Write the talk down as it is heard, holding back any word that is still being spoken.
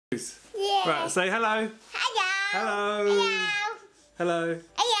Right, say hello. Hello. Hello. Hello.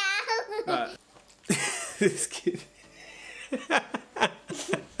 Hello. Right. This kid.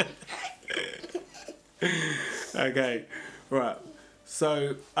 Okay, right.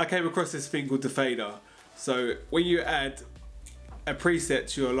 So I came across this thing called the fader. So when you add a preset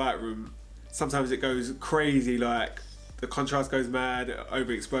to your Lightroom, sometimes it goes crazy, like the contrast goes mad,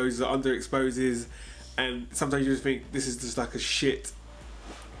 overexposes, underexposes, and sometimes you just think this is just like a shit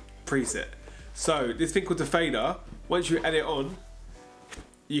preset. So this thing called the fader, once you add it on,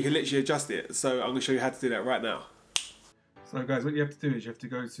 you can literally adjust it. So I'm going to show you how to do that right now. So guys, what you have to do is you have to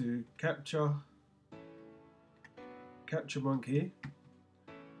go to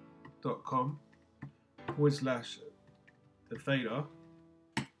capturemonkey.com/the fader,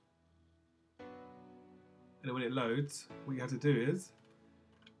 and then when it loads, what you have to do is,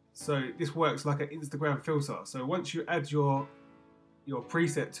 so this works like an Instagram filter. So once you add your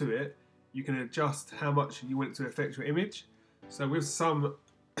preset to it, you can adjust how much you want it to affect your image. So with some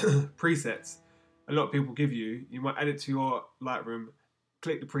presets, a lot of people give you might add it to your Lightroom,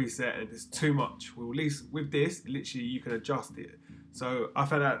 click the preset, and it's too much. Well, at least with this, literally you can adjust it. So I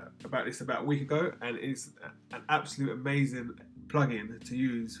found out about this about a week ago, and it's an absolute amazing plugin to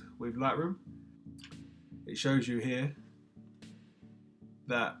use with Lightroom. It shows you here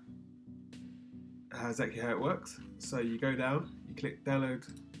that exactly how it works. So you go down, you click download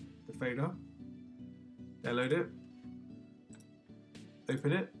the fader, download it,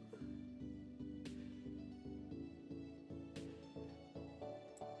 open it,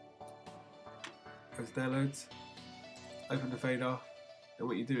 go to downloads, open the fader, and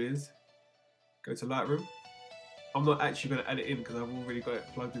what you do is go to Lightroom. I'm not actually going to add it in because I've already got it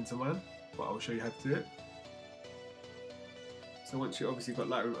plugged into mine, but I'll show you how to do it. So once you obviously got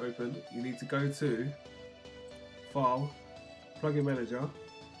Lightroom open, you need to go to File, Plugin Manager,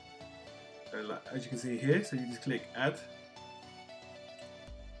 and like, as you can see here, so you just click Add,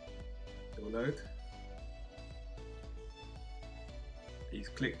 it will load. You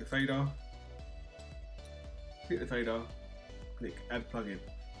click the fader, click Add Plugin.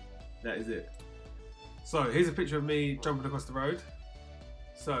 That is it. So here's a picture of me jumping across the road.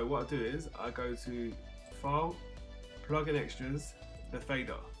 So what I do is I go to File, Plugin Extras, the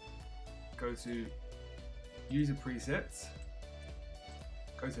fader. Go to User Presets.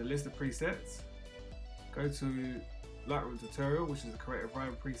 Go to List of Presets. Go to Lightroom Tutorial, which is a creative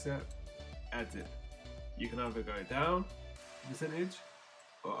writing preset. Adds it. You can either go down percentage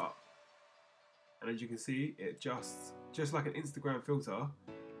or up. And as you can see, it adjusts just like an Instagram filter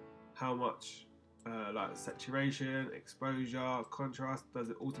how much like saturation, exposure, contrast, does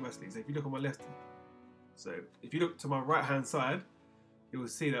it automatically. So if you look on my left, so if you look to my right hand side, you will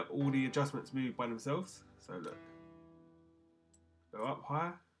see that all the adjustments move by themselves. So look, go up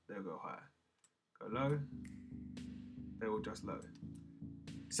higher, they'll go higher, go low, they will adjust low.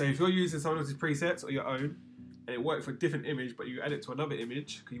 So if you're using someone else's presets or your own, and it worked for a different image, but you add it to another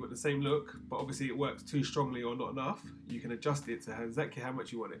image because you want the same look, but obviously it works too strongly or not enough, you can adjust it to exactly how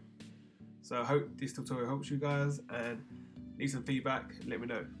much you want it. So I hope this tutorial helps you guys, and leave some feedback, let me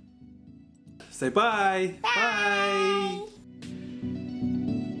know. Say bye. Bye.